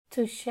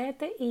To shed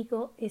the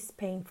ego is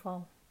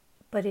painful,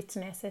 but it's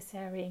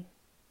necessary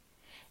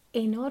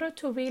in order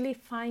to really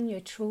find your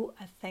true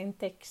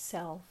authentic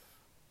self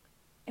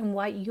and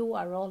what you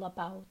are all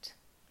about.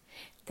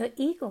 The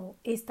ego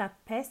is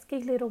that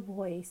pesky little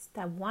voice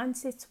that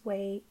wants its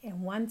way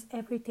and wants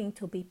everything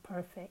to be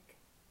perfect,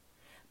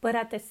 but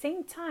at the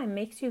same time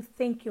makes you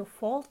think you're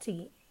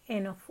faulty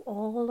and of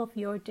all of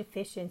your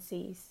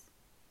deficiencies.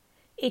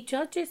 It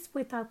judges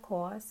without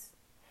cause.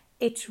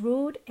 It's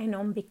rude and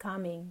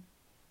unbecoming.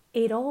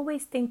 It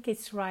always thinks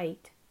it's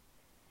right.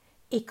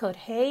 It could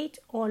hate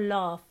or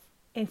love,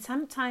 and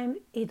sometimes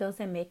it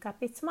doesn't make up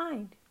its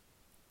mind.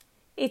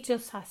 It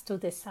just has to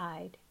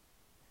decide.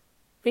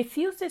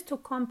 Refuses to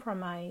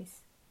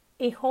compromise.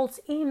 It holds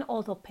in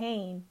all the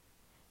pain,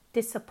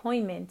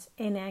 disappointment,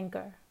 and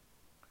anger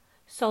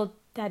so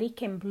that it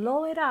can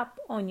blow it up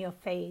on your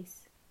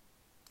face.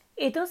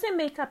 It doesn't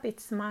make up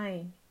its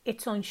mind.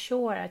 It's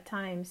unsure at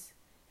times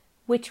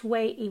which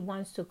way it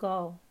wants to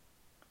go.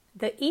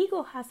 The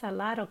ego has a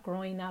lot of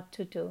growing up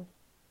to do.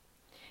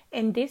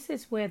 And this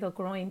is where the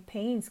growing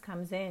pains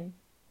comes in.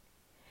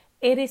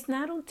 It is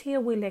not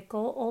until we let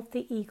go of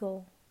the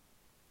ego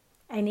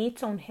and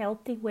its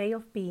unhealthy way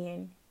of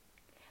being,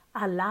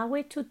 allow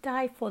it to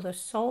die for the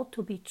soul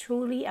to be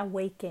truly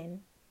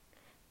awakened.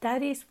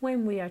 That is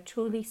when we are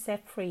truly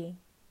set free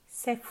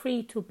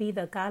to be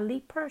the godly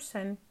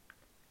person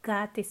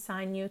God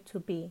designed you to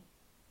be.